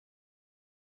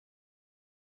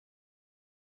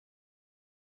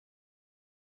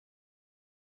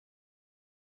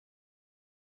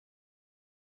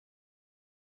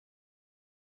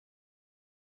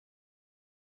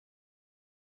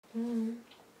Mm.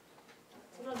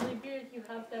 It's a lovely beard you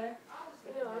have there.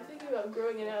 I know, I'm thinking about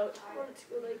growing it out. I want it to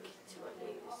go like to my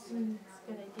knees. That's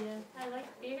a good idea. I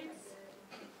like beards.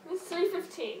 It's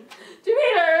 3:15.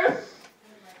 Demeter!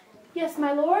 Yes,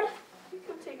 my lord? You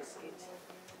come take a seat.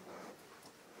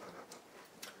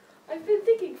 I've been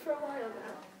thinking for a while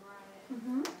now.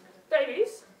 Mm-hmm.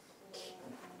 Babies.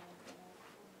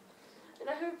 And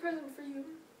I have a present for you.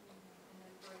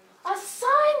 A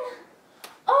son!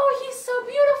 Oh, he's so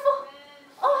beautiful!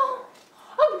 Oh,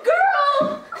 a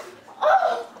girl!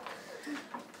 Oh!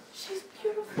 She's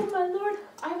beautiful, my lord.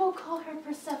 I will call her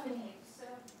Persephone,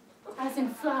 as in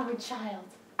flower child.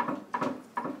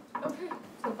 Okay.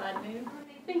 So bad name.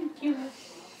 Thank you,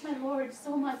 my lord,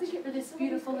 so much for this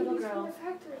beautiful little girl.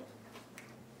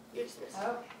 You're dismissed.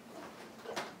 Oh.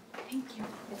 Thank you.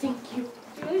 Thank you.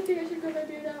 Do you really think I should grow my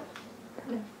beard out?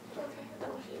 No. Okay, I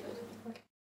will shave it.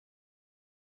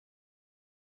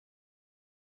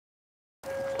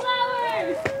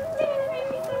 Flowers! They make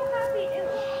me so happy.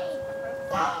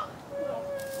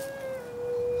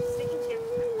 Sticking to.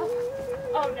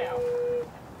 Oh no.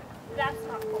 That's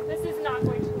not cool. This is not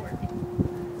going to work.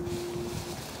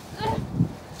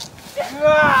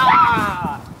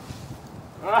 Ah!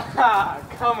 Ah!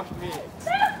 Come with me.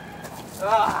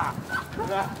 Ah!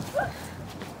 Ah!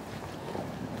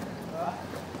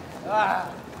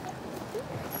 Ah!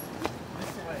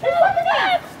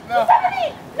 Persephone! No!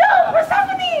 Persephone! No!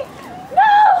 Persephone!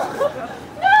 No!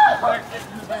 No!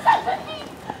 Persephone!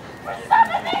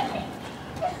 Persephone!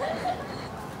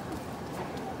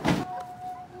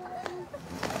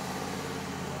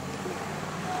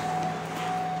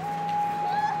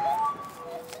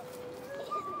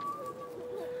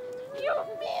 You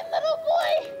mean little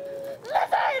boy!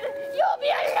 Lizard! You'll be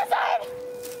a lizard!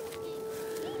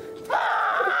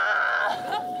 Ah!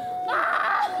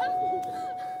 Ah!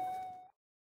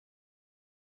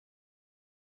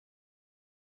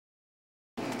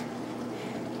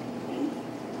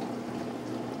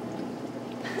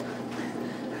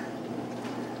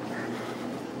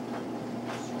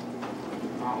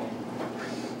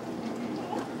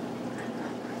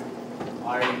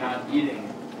 Why are you not eating?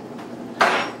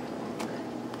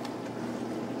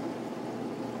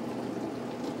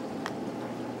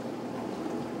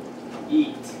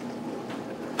 Eat.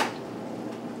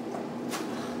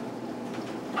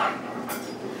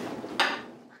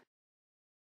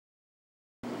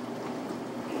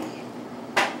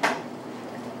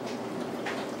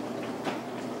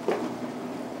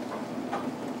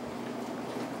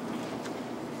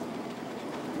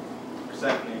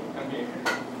 Persephone, come here.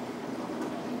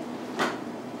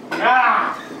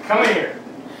 Ah! Come here.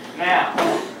 Now.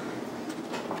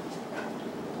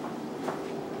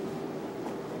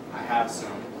 I have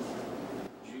some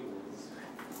jewels.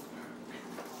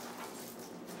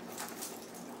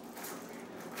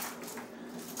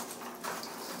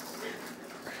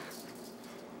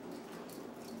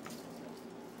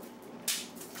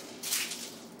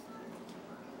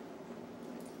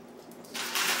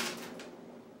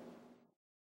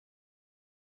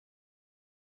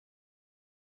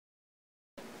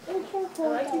 I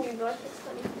like you, Black. It's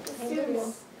funny. It's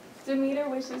serious. Demeter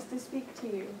wishes to speak to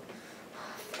you.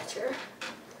 Fetcher.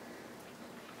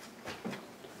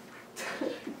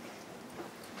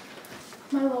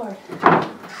 My lord,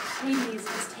 Hades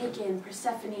has taken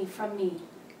Persephone from me.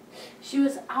 She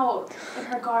was out in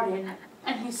her garden,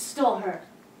 and he stole her.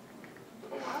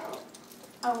 Wow.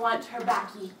 I want her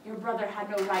back. Your brother had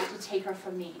no right to take her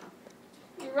from me.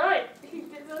 You're right. He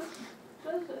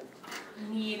doesn't. You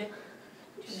need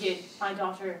to get my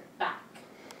daughter back.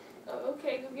 Oh,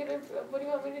 okay, go get her. What do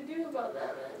you want me to do about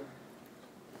that then?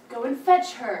 Go and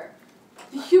fetch her.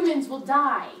 The humans will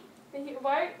die.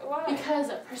 Why?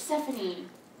 Because Persephone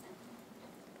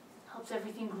helps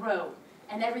everything grow,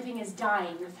 and everything is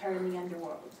dying with her in the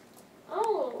underworld.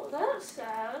 Oh, that's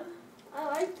sad. I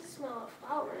like the smell of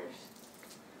flowers.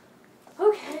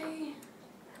 Okay.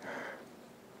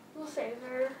 We'll save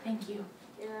her. Thank you.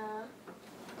 Yeah,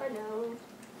 I know.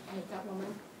 I hate that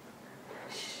woman.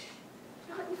 Shh.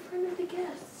 Not in front of the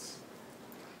guests.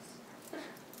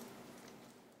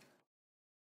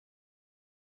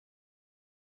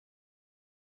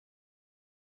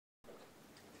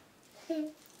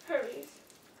 Hermes,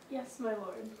 Yes, my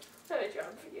lord. I have a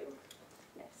job for you.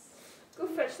 Yes. Go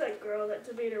fetch that girl that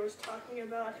Demeter was talking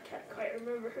about. I can't quite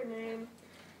remember her name.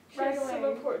 She Right has some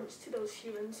away. importance to those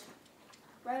humans.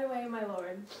 Right away, my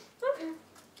lord. Okay.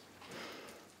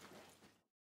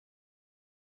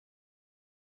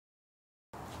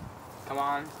 Come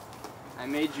on. I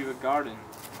made you a garden.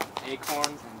 Acorns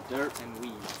and dirt and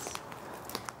weeds.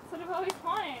 That's what I've always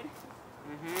wanted,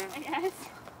 Mm-hmm. I guess.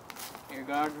 Your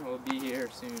garden will be here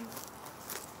soon.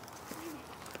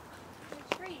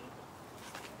 A tree.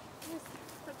 Yes,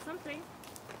 that's something.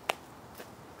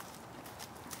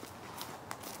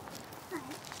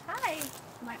 Hi.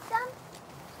 Want some?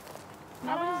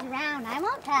 No one's around. I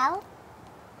won't tell.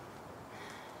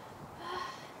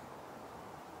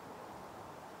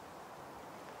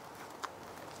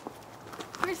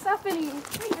 Persephone,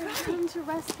 I've come to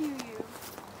rescue you.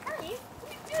 Hurry. What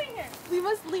are you doing here? We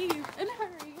must leave and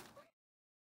hurry.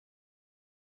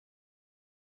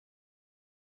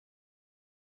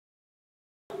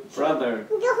 Brother,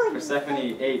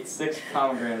 Persephone ate 6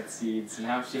 pomegranate seeds, and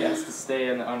now she has to stay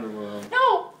in the underworld.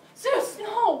 No! Zeus,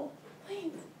 no!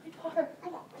 Please, my daughter.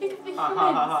 Think of the Ha ha ha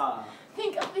humans. ha.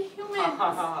 Think of the humans. Ha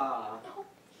ha ha ha. No.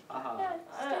 Ha ha. Dad,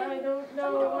 I stay. don't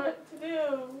know what to do.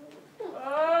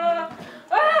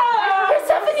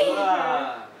 Persephone!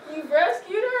 Ah. You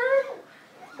rescued her?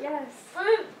 Yes.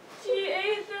 But she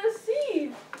ate the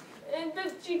seed. And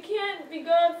that she can't be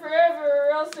gone forever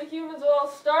or else the humans will all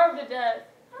starve to death.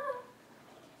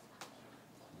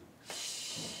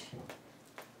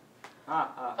 Ha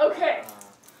ha. Okay. ha.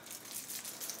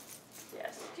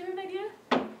 Yes. Do you have an idea?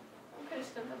 I'm gonna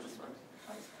still have this one.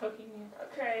 I was poking you.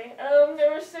 Okay.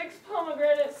 There were 6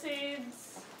 pomegranate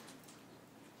seeds.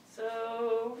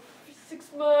 So, for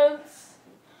 6 months,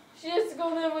 she has to go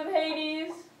live with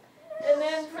Hades. And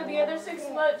then for the other 6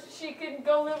 months, she can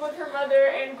go live with her mother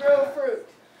and grow fruit.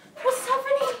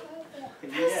 Persephone!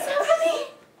 Yes.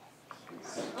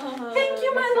 Persephone! Thank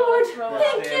you, my lord!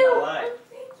 Thank Day of you! my life.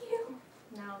 Thank you!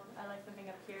 Now I like living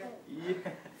up here.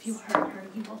 Yes. If you hurt her,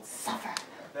 you will suffer.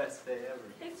 Best day ever.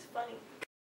 It's funny.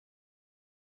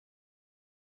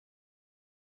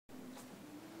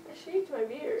 I shaved my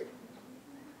beard.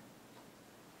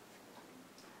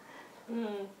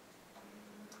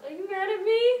 Are you mad at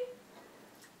me?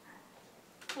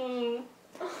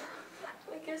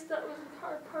 I guess that was a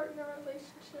hard part in our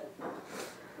relationship.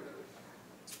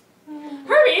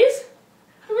 Hermes!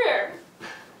 Come here.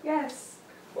 Yes.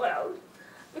 Well,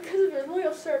 because of your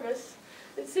loyal service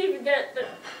and saving that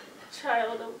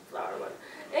child of flower one.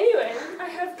 Anyway, I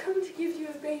have come to give you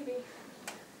a baby.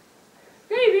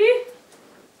 Baby?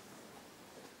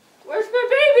 Where's my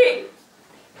baby?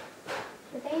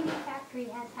 The baby factory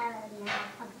has had a now.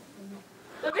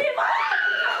 The baby.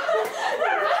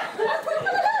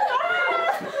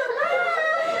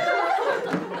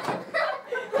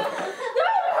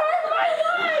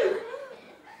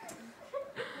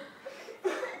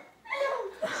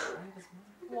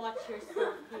 Watch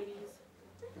yourself, Hades.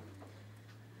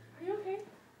 Are you okay?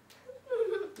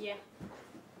 Yeah.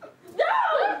 No!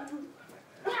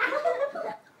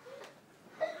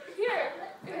 Here,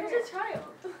 here's a child.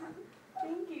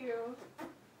 Thank you.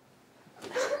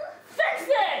 Fix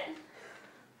it!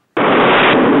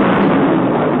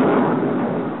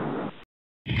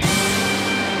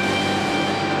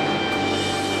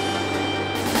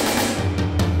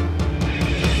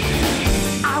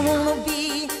 I wanna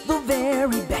be the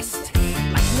very best,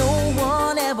 like no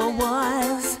one ever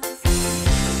was.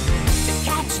 To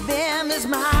catch them is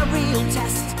my real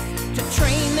test, to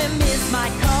train them is my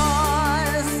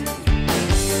cause.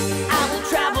 I will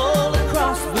travel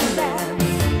across the land,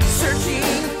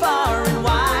 searching far and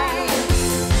wide.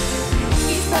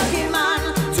 Each Pokemon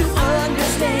to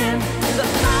understand the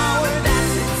power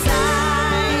that's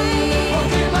inside.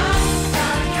 Pokemon,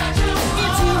 gotta catch 'em all.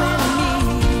 It's you and me.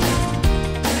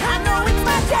 I know it's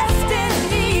my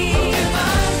destiny.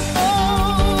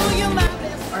 Oh, you're my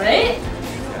best. Alright?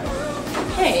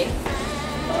 Hey.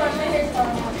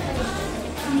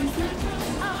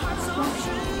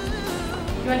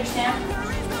 You understand?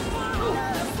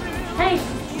 Hey.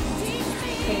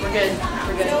 Okay, we're good.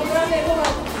 We're good.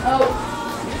 Oh.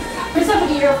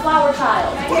 Persephone, you're a flower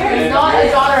child. You're not a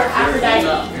daughter of Aphrodite.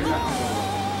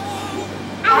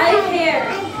 I'm here.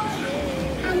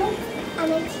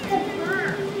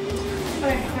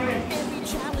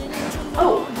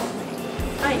 Oh.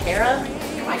 Hi, Hera.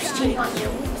 Your wife's cheating on you.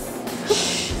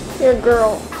 You're a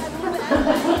girl.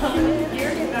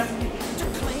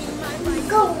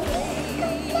 Go.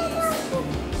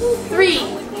 3,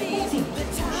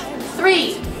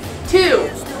 2,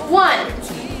 1.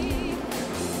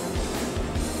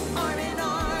 Arm in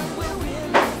arm, we'll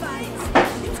win the fight.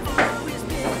 It's always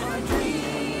been our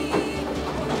dream.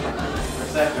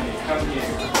 Persephone, come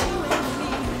here.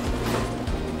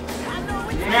 I know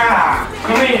it's Yeah,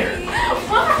 come here.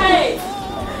 Hey.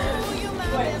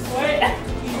 Wait.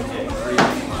 Okay, breathe.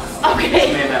 Okay.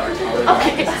 Made that retarded.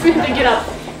 Okay, Samantha, get up.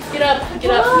 Get up,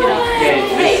 get up, get up. Okay,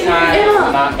 this Hey, time,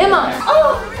 Emma, not- Emma.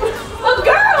 Oh, a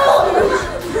girl!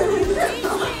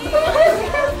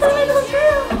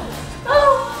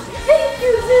 Oh, thank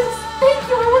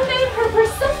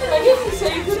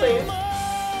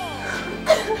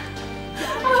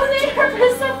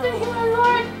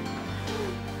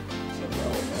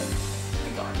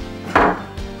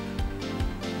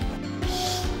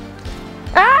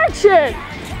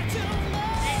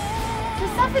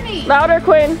Persephone! Louder,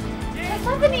 Quinn.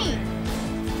 Persephone!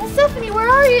 Persephone, where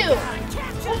are you?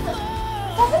 Persephone?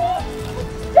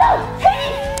 No!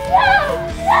 Hey! No!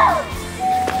 No!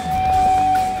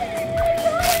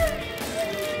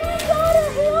 My daughter!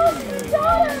 He lost my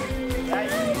daughter!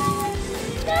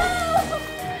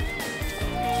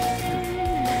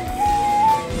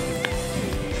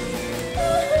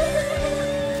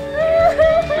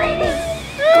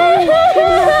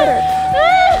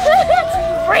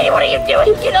 Brady, what are you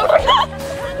doing? Get over here!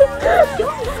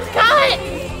 Cut!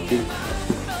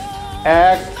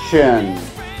 Action.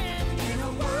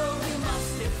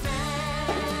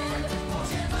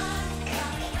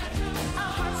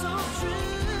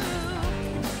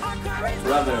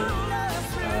 Brother,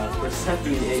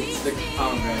 Persephone ate 6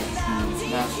 pomegranates seeds.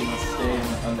 Now she must stay in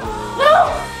the underworld.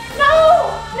 No! No!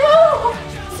 No!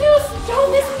 Zeus,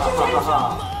 don't listen to him!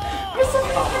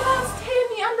 Persephone cannot stay in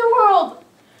the underworld!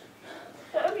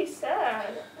 That would be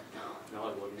sad. No,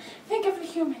 it wouldn't. Think of the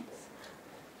humans.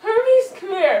 Hermes, come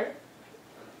here.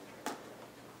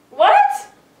 What?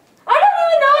 I don't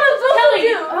even know what I'm supposed to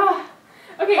do.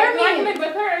 Okay, do I come Hermes. in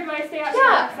with her or do I stay out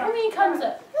Yeah, here? Hermine comes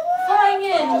up, flying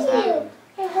in with you.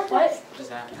 What? Just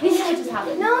happened. He said it just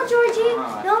happened. No, Georgie.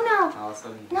 No, no. All of a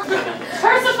sudden.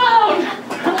 Persephone!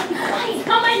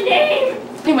 Not my name!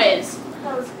 Anyways,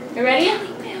 you ready?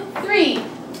 3,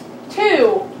 2,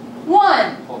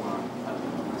 1. Hold on.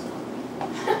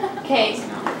 Okay,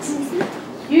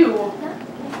 you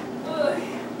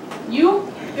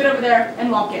get over there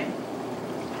and walk in.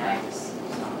 Thanks.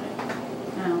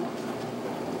 Now,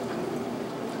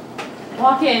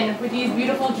 walk in with these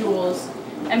beautiful jewels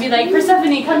and be like,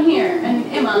 Persephone, come here. And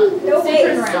Emma, stay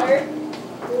turned around.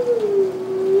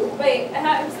 Wait,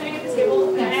 I'm sitting at the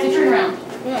table. Yeah, stay turned around.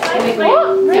 Yeah,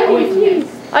 Wait, get away from me.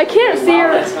 I can't see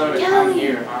her. Let's go to come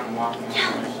here if I'm walking.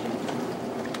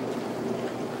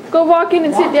 Go walk in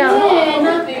and sit down. In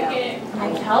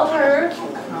and tell her to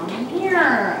come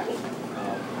here.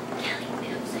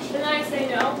 Then I say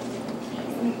no.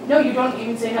 No, you don't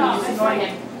even say no, you just ignore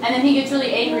him. And then he gets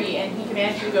really angry and he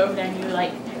commands you to go over there and you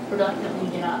like reluctantly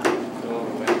get up. Go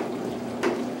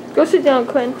away. Go sit down,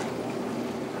 Quinn.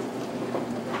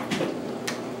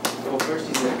 Well, first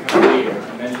you said come here,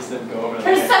 and then you said go over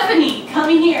there. Persephone, come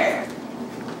here.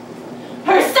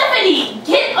 Persephone,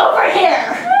 get over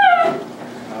here.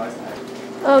 No, it's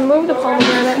not. Move the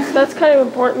pomegranate. That's kind of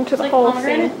important to the Like whole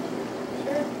pomegranate? thing.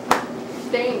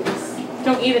 Thanks.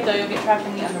 Don't eat it though, you'll get trapped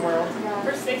in the underworld.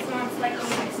 For 6 months, like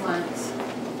 6 months.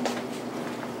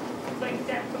 like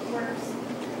death, but worse.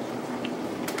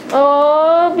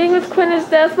 Oh, being with Quinn is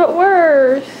death, but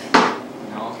worse.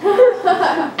 No.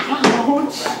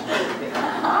 Ouch.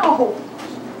 Ow.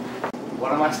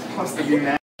 What am I supposed to do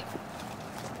now?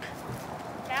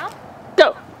 Now?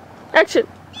 Go. Action.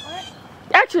 What?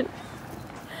 Action.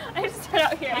 I have to start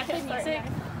out here. I Play can't start music?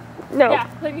 now. No. Yeah,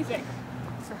 play music.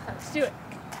 Let's do it.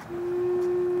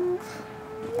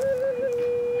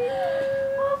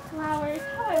 Oh, flowers.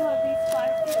 How I love these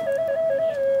flowers.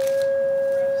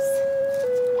 Gross.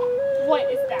 What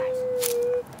is that?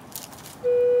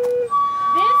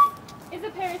 This is a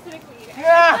parasitic weed.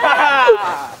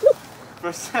 Yeah!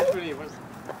 Persephone, what's...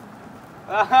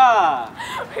 Aha!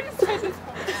 Where does this from?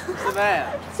 What's the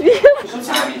man? Yeah. What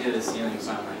time you did the ceiling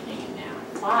so I'm like hanging down?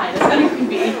 Why? That's not even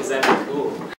be. Is that